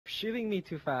shooting me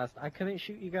too fast. I couldn't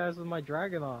shoot you guys with my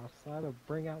dragon off, so I had to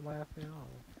bring out my FAL.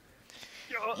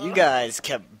 You guys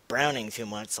kept browning too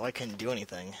much, so I couldn't do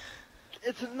anything.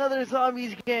 It's another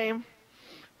zombies game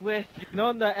with. You know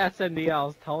in the SND I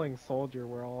was telling Soldier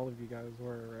where all of you guys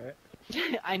were, right?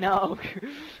 I know.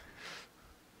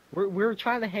 We were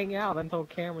trying to hang out until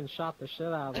Cameron shot the shit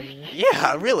out of me.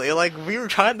 Yeah, really, like, we were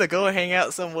trying to go hang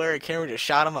out somewhere and Cameron just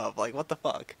shot him up. Like, what the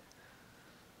fuck?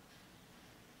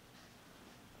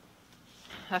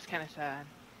 That's kind of sad.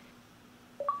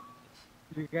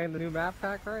 You getting the new map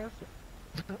pack, Reyes?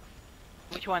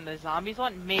 Which one? The zombies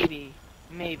one? Maybe.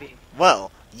 Maybe.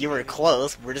 Well, you were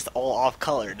close, we're just all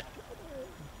off-colored.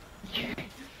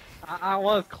 I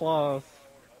was close.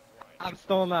 I'm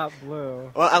still not blue.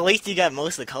 Well, at least you got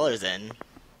most of the colors in.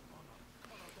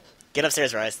 Get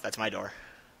upstairs, Rice. That's my door.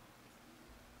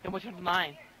 And which one's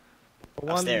mine? The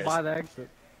one Upstairs. by the exit.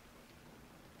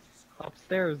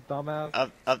 Upstairs, dumbass.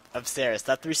 Upstairs.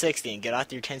 Stop 360 and get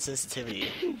off your 10 sensitivity.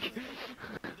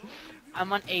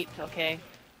 I'm on 8, okay?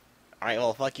 Alright,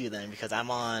 well, fuck you then, because I'm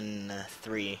on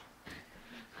 3.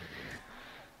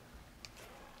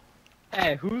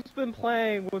 Hey, who's been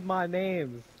playing with my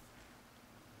names?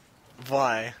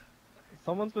 Why?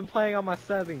 Someone's been playing on my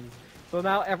settings. So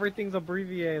now everything's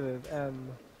abbreviated, and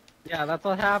yeah, that's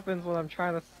what happens when I'm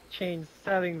trying to change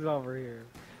settings over here.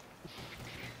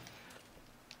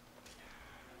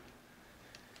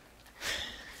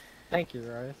 Thank you,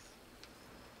 Rice.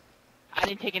 I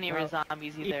didn't take any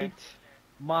zombies either. Eat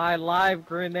my live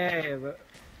grenade.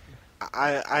 Now,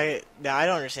 I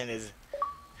don't understand is,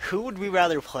 who would we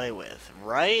rather play with?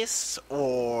 Rice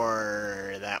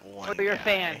or that one Or your guy?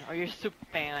 fan, or your super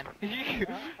fan.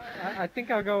 I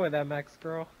think I'll go with MX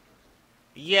Girl.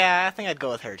 Yeah, I think I'd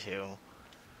go with her too.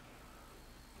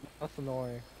 That's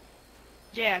annoying.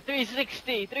 Yeah,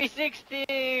 360! 360!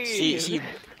 She,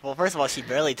 well, first of all, she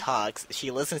barely talks. She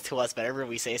listens to us whenever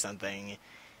we say something,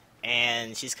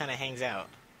 and she just kind of hangs out.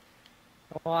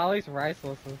 Well, at least Rice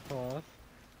listens to us.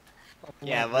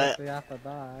 Yeah, but we have to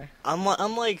die.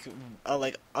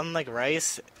 Unlike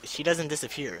Rice, she doesn't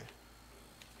disappear.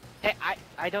 Hey,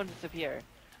 I don't disappear.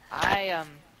 I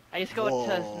just go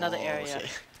to another area.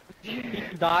 He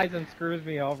dies and screws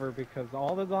me over because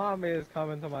all the zombies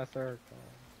come into my circle.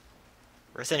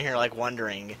 We're sitting here like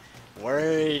wondering, where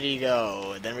did he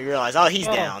go? Then we realize, oh, he's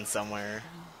down somewhere.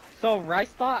 So Rice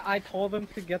thought I told him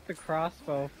to get the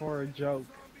crossbow for a joke.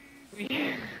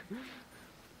 He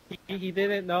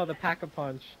didn't know the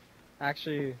Pack-a-Punch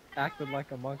actually acted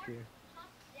like a monkey.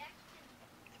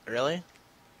 Really?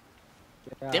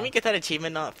 Yeah. Didn't we get that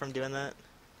achievement not from doing that?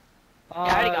 Yeah,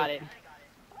 I already got it.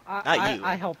 Not you.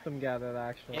 I helped him get it,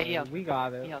 actually. Yeah, we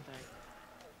got it. Because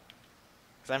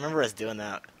I remember us doing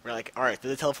that. We're like, alright,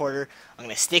 through the teleporter, I'm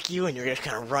going to stick you and you're just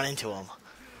going to run into him.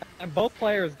 And both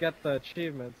players get the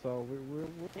achievement, so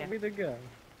we did good.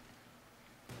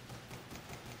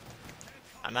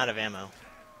 I'm out of ammo.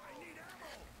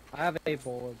 I have 8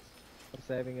 bullets. I'm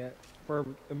saving it. For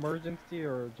emergency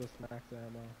or just max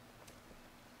ammo.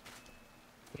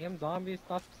 Damn zombie,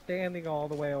 stop standing all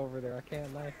the way over there. I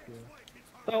can't knife you.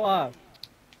 So,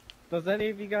 does any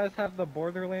of you guys have the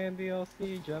Borderland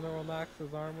DLC, General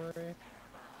Max's Armory?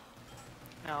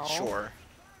 No. Sure.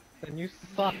 Then you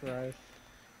suck, Rice.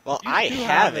 Well, You I do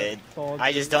have it. so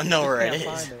I just don't know you where it can't is.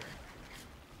 find it.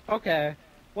 Okay.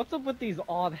 What's up with these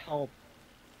odd help?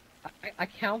 I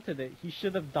counted it. He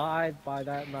should have died by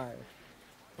that knife.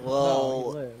 No, Well,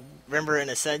 he lived. remember in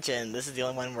Ascension, this is the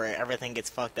only one where everything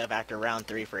gets fucked up after round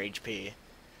 3 for HP.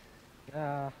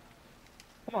 Yeah.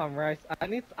 Come on, Rice.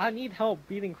 I need help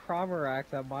beating Crommerax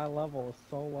at my level is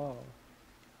so low.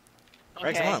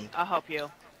 Rex, Okay, come on. I'll help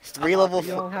you. 3 level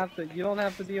You don't have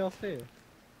the DLC.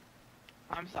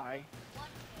 I'm sorry.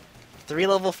 3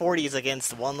 level 40s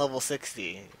against 1 level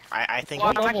 60. I think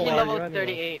Well, we I'm level actually are level you anyway?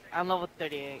 38. I'm level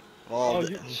 38. well,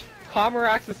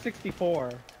 Crommerax is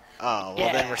 64. well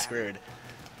Yeah. then we're screwed.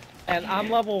 And I'm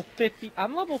level 50.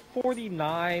 I'm level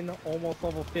 49, almost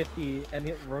level 50, and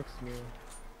it rooks me.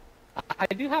 I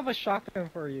do have a shotgun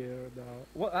for you, though.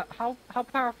 What? How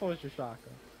powerful is your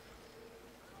shotgun?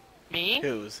 Me?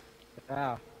 Whose?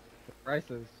 Yeah,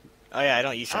 Rice's. Oh yeah, I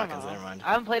don't use I don't shotguns, know. never mind.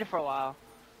 I haven't played it for a while.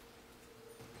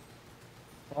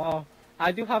 Well,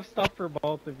 I do have stuff for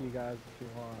both of you guys if you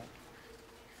want.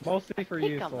 Mostly for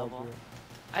you, I'm Soldier. level.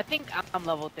 I think I'm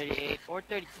level 38 or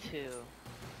 32.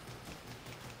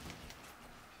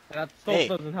 That still Hey.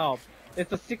 doesn't help.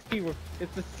 It's a 60.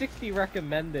 It's a 60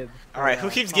 recommended. Alright, who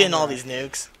keeps getting all these Crommerax.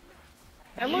 nukes?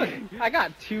 And look, I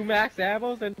got 2 max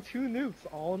ammos and 2 nukes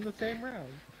all in the same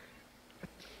round.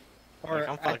 Or Like,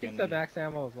 I'm I think the fucking- max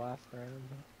ammo was last round.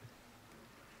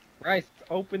 Rice,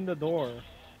 open the door.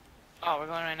 Oh, we're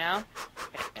going right now?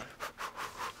 Okay.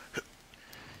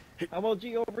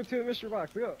 MLG over to Mr.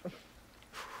 Box, go!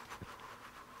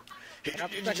 I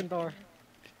got the second door.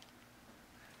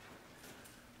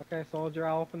 Okay, soldier,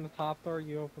 I'll open the top door,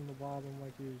 you open the bottom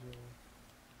like usual.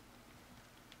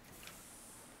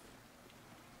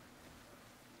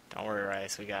 Don't worry,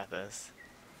 Rice. We got this.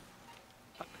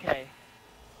 Okay.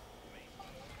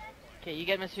 Okay, you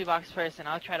get mystery box first, and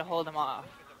I'll try to hold him off.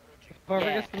 Whoever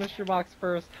Yeah. gets the mystery box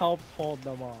first helps hold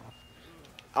them off.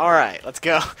 All right, let's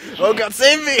go. Oh God,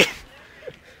 save me!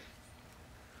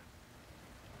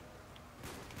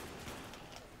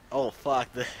 Oh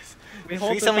fuck this. We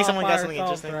hold Please this tell me off someone by got something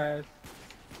ourselves, interesting.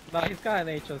 right? No, he's got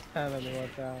an HS-10 and he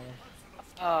went down.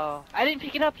 Oh, I didn't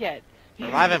pick it up yet.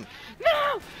 Revive him.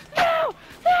 No! No!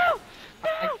 No!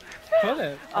 I No!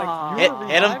 couldn't. Like, Aw. you Hit, were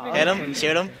hit him, reviving hit him, me.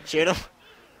 shoot him, shoot him.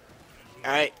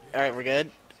 Alright, we're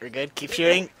good. We're good. Keep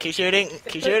shooting, keep shooting,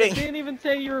 keep It shooting. didn't even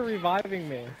say you were reviving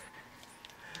me.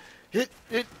 Hit.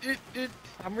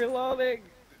 I'm reloading.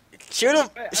 Shoot him,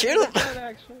 Wait, I shoot need a him. gun,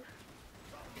 actually.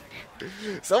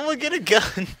 Someone get a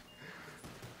gun.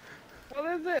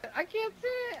 What is it? I can't see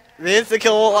it. The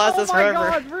insta-kill won't last us Oh my forever.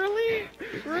 god, really?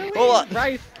 Really? Hold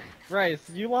on. Rice,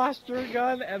 you lost your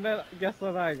gun, and then guess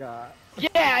what I got? Yeah,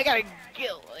 I got a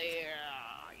kill.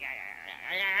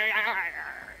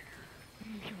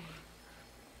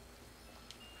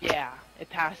 Yeah, it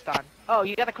passed on. Oh,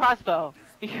 you got a crossbow.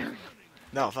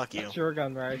 No, fuck you. That's your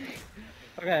gun, Rice.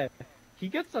 Okay, he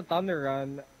gets a thunder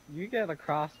gun, you get a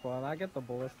crossbow, and I get the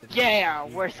ballistic. Yeah,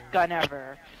 worst gun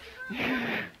ever.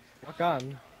 What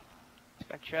gun?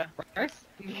 Spectra. Rice?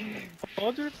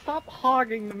 Soldier, stop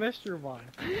hogging the mystery box.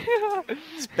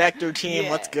 Spectre team,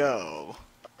 Yeah. let's go.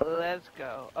 Let's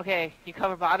go. Okay, you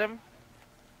cover bottom?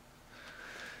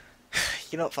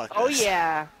 You know what, fuck Oh this.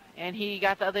 yeah, and he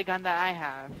got the other gun that I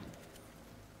have.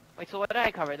 Wait, so what did I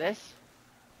cover? This?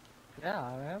 Yeah,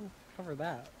 I haven't covered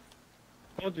that.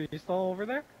 Soldier, you still over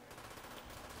there?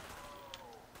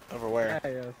 Over where? Yeah,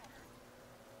 he is.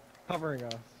 Covering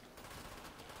us.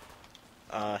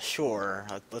 Sure.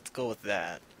 Let's go with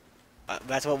that.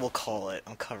 That's what we'll call it.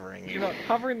 I'm covering You you. know,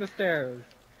 covering the stairs.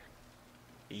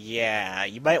 Yeah,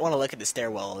 you might want to look at the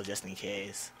stairwell just in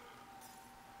case.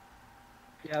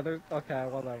 Yeah, there's. Okay,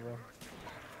 whatever.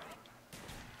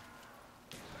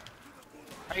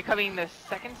 Are you covering the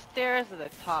second stairs or the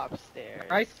top stairs?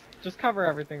 Rice, just cover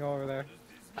everything over there.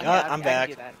 You know what? I'm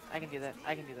back. I can do that.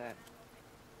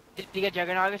 Did you get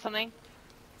Juggernaut or something?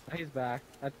 He's back.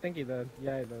 I think he did.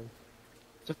 Yeah, he did.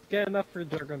 Just get enough for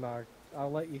Juggernaut.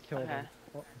 I'll let you kill Okay. him.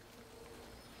 Oh,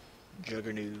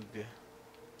 Juggernoog.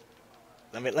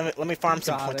 Let me farm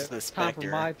some got points it. to the Time for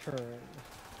Spectre. my turn.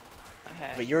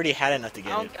 Okay. But you already had enough to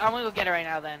get it. I'm gonna go get it right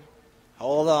now then.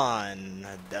 Hold on,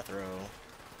 death row.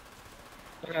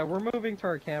 Okay, we're moving to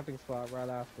our camping spot right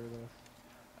after this.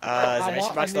 Is I the mission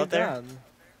want box a still new up there? gun.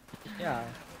 Yeah.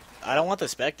 I don't want the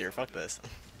Spectre. Fuck this.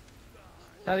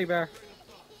 Teddy bear.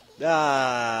 No,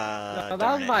 that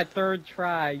darn was it. my third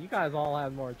try. You guys all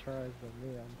had more tries than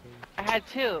me, I'm pretty. I had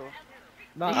two.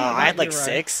 Not, Oh, I had not like you, Rice.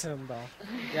 6. Him, though.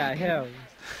 Yeah, him.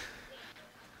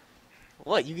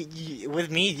 What? You with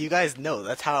me? You guys know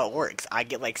that's how it works. I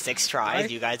get like 6 tries.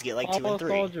 Rice, You guys get like 2 follow and 3.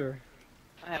 Soldier.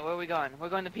 Alright, where are we going? We're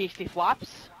going to PhD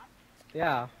flops?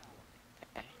 Yeah.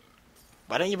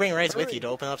 Why don't you bring Rice with Hurry. you to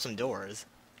open up some doors?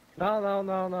 No.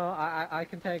 I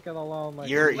can take it alone. Like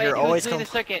You're Wait, always who's doing the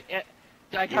com- circuit?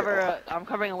 Do I cover I'm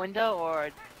covering a window or...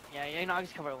 Yeah, you know, I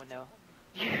just cover a window.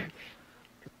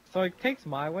 So it takes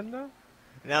my window.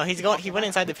 No, he went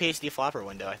inside the PhD flopper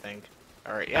window, I think.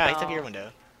 Or yeah, he took your No.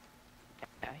 window.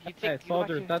 Yeah, you Hey, take, you watch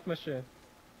soldier, your- death machine.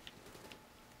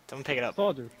 Someone pick it up.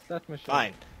 Soldier, death machine.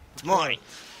 Fine. It's mine.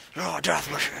 Oh, death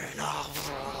machine.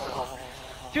 Oh.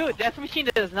 Dude, Death Machine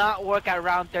does not work at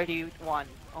round 31.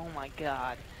 Oh my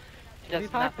god. It What are you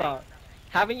does talking nothing. about?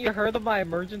 Haven't you heard of my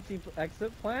emergency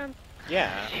exit plan?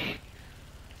 Yeah.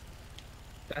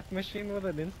 Death machine with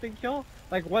an instant kill?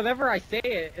 Like, whenever I say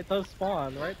it, it does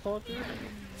spawn, right, soldier?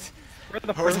 We're the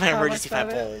Where's first my time I emergency said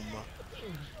flap it. home?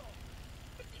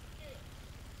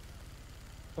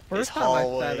 The first It's time I said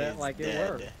always it, like, it dead.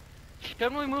 worked.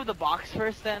 Shouldn't we move the box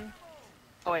first then?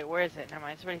 Oh wait, where is it? Never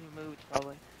mind, it's already moved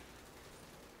probably.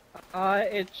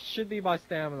 It should be by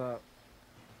stamina.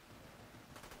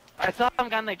 I still haven't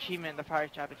gotten the achievement, the fire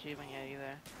trap achievement yet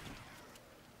either.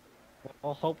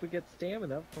 I'll hope we get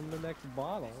stamina from the next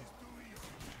bottle.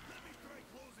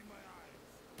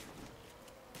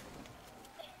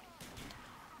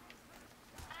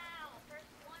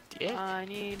 Yeah. I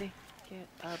need to get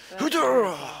up.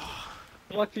 Hooter!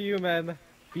 Good luck to you, man.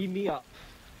 Beat me up.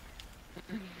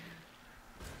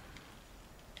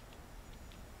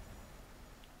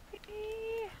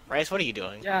 Rice, what are you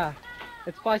doing? Yeah,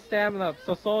 it's by Stamina Up.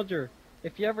 So Soldier,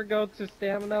 if you ever go to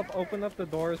Stamina Up, open up the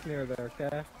doors near there,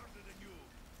 okay?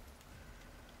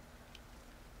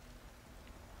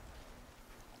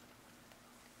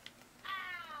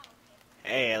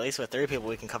 Hey, at least with 3 people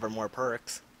we can cover more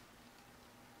perks.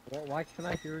 Well, why can't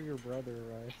I hear your brother,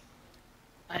 Rice?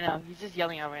 I know, he's just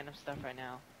yelling out random stuff right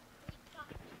now.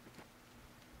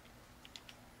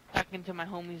 Talking to my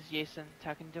homies, Jason.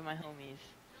 Talking to my homies.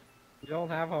 You don't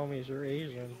have homies, you're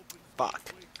Asian.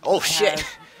 Fuck. Oh I shit!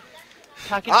 have-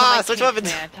 Talking to my switch chinks, weapons!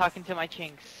 man. Talking to my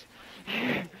chinks.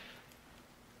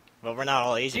 Well, we're not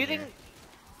all Asian Do you here.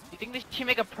 think they should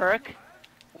make a perk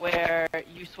where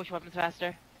you switch weapons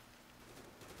faster?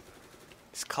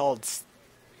 It's called,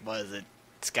 what is it?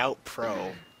 Scout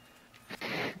Pro.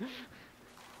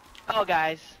 Oh,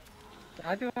 guys.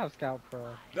 I do have Scout Pro.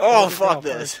 Oh, Where'd it fuck go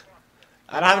this. first?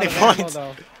 I don't have I'm any out of ammo, points.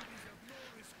 though.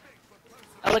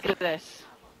 Oh, look at this.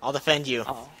 I'll defend you.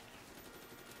 Oh.